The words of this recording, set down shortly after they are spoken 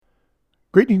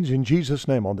Greetings in Jesus'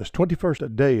 name on this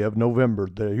 21st day of November,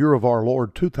 the year of our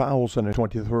Lord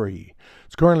 2023.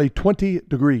 It's currently 20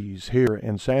 degrees here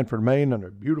in Sanford, Maine under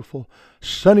beautiful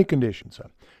sunny conditions.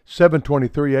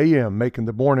 7:23 a.m. making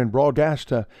the morning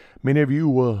broadcast. Many of you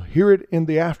will hear it in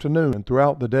the afternoon and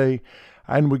throughout the day,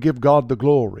 and we give God the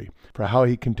glory for how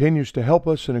He continues to help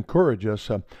us and encourage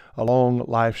us along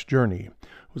life's journey. It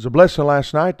was a blessing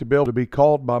last night to be able to be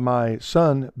called by my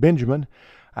son, Benjamin,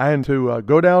 and to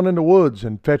go down in the woods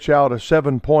and fetch out a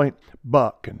 7-point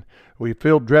buck. And we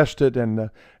field dressed it, and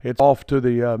it's off to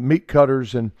the meat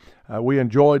cutters, and we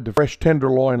enjoyed the fresh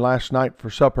tenderloin last night for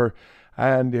supper.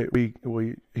 And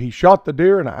he shot the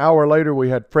deer, and an hour later we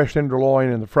had fresh tenderloin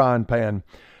in the frying pan.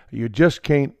 You just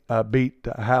can't beat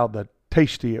how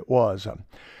tasty it was.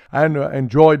 And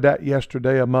enjoyed that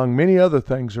yesterday among many other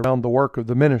things around the work of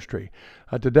the ministry.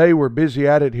 Today we're busy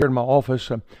at it here in my office,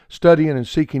 studying and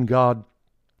seeking God,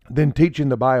 then teaching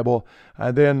the Bible,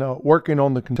 and then working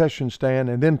on the concession stand,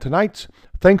 and then tonight's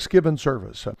Thanksgiving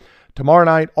service. Tomorrow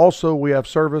night also we have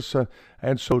service,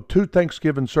 and so 2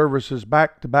 Thanksgiving services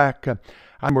back to back, and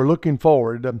we're looking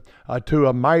forward to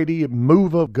a mighty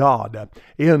move of God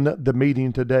in the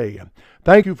meeting today.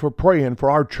 Thank you for praying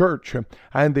for our church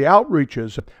and the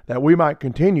outreaches that we might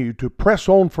continue to press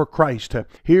on for Christ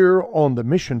here on the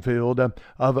mission field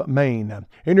of Maine.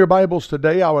 In your Bibles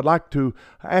today, I would like to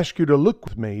ask you to look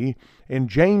with me in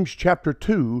James chapter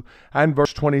 2 and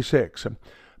verse 26.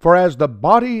 For as the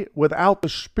body without the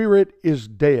spirit is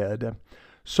dead,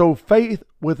 so faith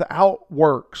without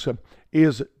works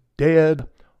is dead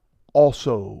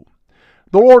also.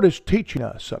 The Lord is teaching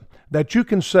us that you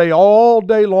can say all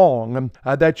day long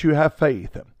that you have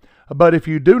faith. But if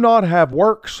you do not have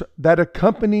works that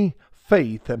accompany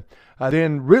faith,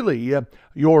 then really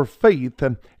your faith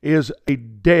is a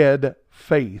dead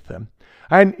faith.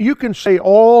 And you can say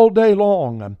all day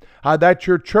long that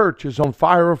your church is on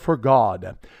fire for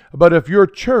God. But if your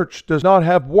church does not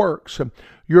have works,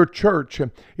 your church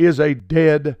is a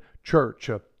dead church.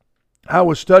 I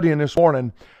was studying this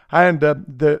morning, and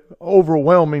the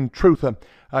overwhelming truth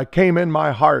came in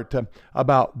my heart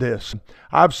about this.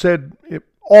 I've said it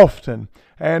often,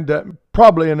 and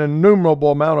probably an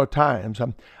innumerable amount of times,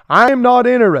 I'm not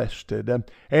interested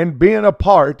in being a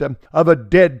part of a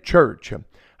dead church.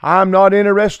 I'm not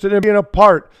interested in being a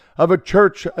part of a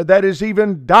church that is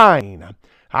even dying.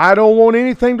 I don't want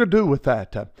anything to do with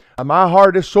that. My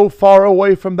heart is so far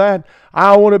away from that.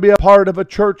 I want to be a part of a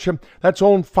church that's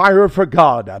on fire for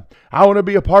God. I want to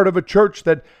be a part of a church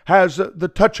that has the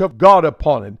touch of God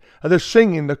upon it. The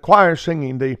singing, the choir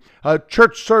singing, the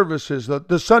church services,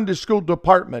 the Sunday school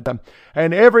department,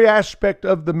 and every aspect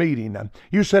of the meeting.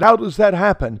 You said, how does that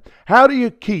happen? How do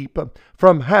you keep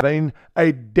from having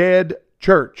a dead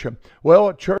church? Well,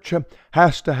 a church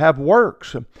has to have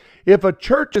works. If a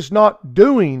church is not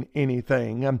doing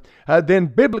anything, then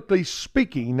biblically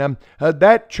speaking,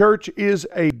 that church is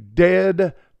a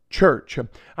dead church.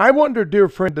 I wonder, dear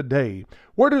friend, today,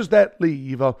 where does that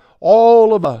leave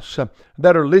all of us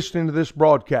that are listening to this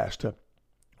broadcast?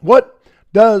 What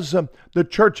does the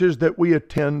churches that we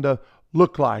attend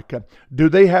look like? Do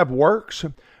they have works?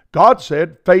 God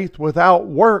said faith without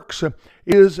works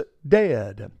is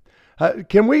dead.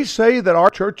 Can we say that our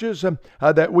churches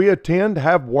that we attend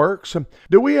have works?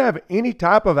 Do we have any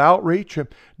type of outreach?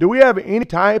 Do we have any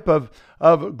type of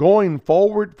going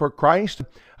forward for Christ?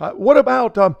 What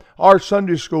about our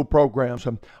Sunday school programs?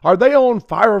 Are they on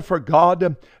fire for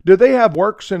God? Do they have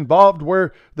works involved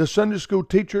where the Sunday school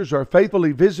teachers are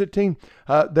faithfully visiting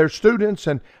their students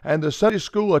and the Sunday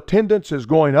school attendance is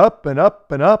going up and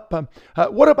up and up?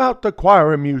 What about the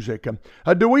choir and music?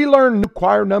 Do we learn new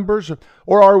choir numbers,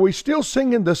 or are we still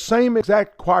singing the same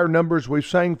exact choir numbers we've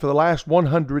sang for the last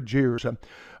 100 years?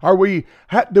 Do we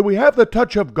have the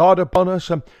touch of God upon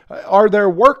us? Are there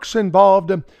works involved?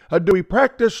 Do we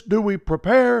practice? Do we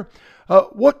prepare?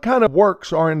 What kind of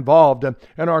works are involved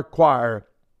in our choir,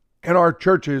 in our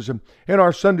churches, in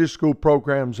our Sunday school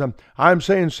programs? I'm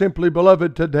saying simply,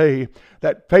 beloved, today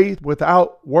that faith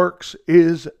without works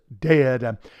is dead.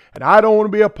 And I don't want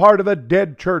to be a part of a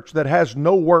dead church that has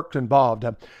no works involved.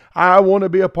 I want to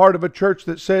be a part of a church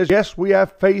that says, yes, we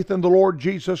have faith in the Lord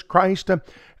Jesus Christ.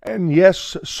 And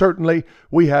yes, certainly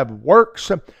we have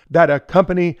works that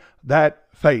accompany that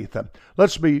faith.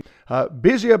 Let's be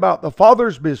busy about the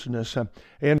Father's business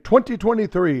in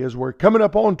 2023 as we're coming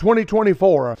up on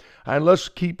 2024, and let's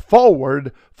keep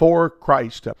forward for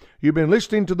Christ. You've been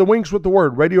listening to the Wings with the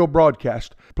Word radio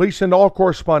broadcast. Please send all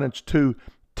correspondence to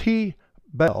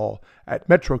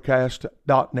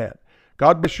tbell@metrocast.net.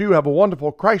 God bless you. Have a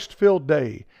wonderful Christ-filled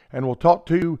day, and we'll talk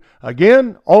to you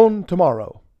again on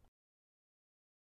tomorrow.